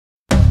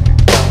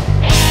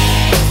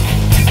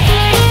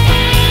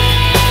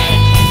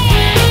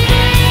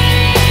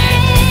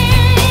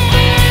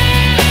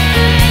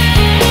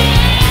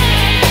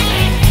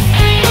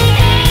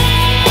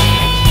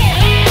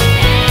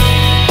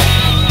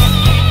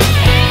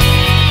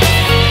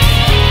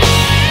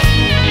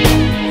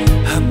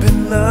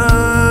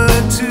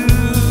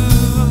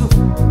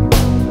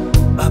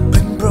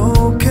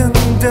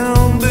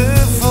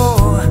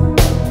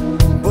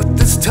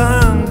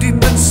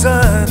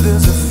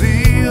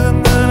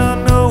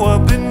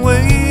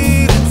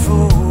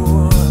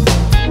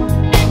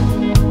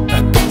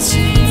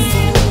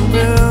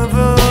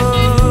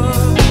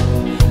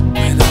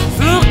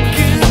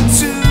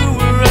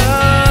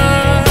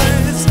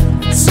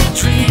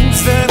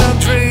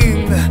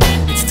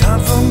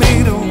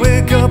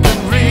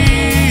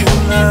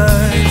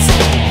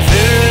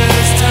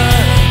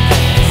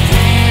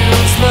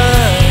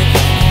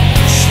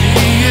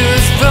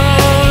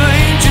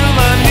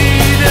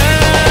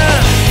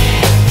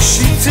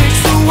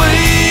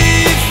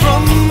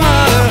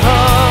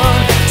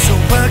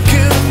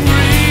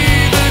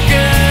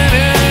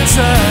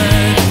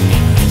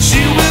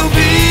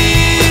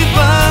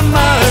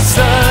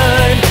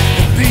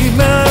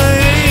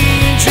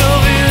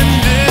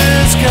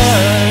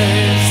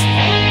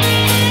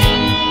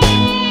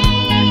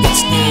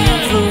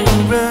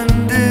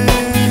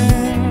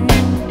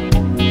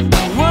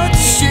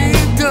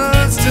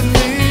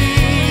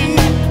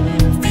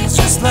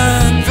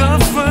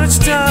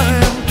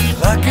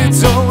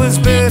always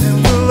been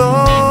and will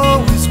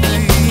always be.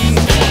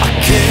 I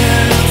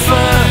can't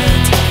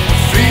find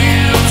what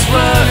feels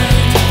right.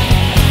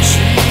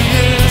 She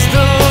is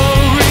the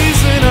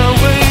reason I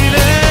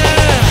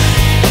waited.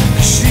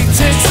 She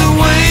takes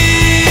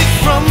away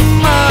from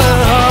my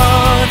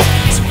heart,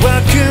 so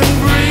I can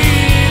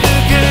breathe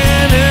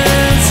again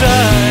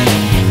inside.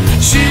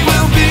 She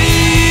will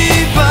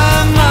be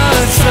by my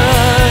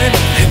side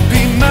and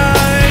be my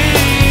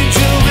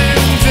angel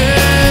in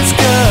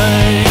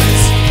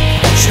disguise.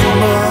 She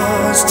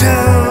must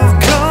tell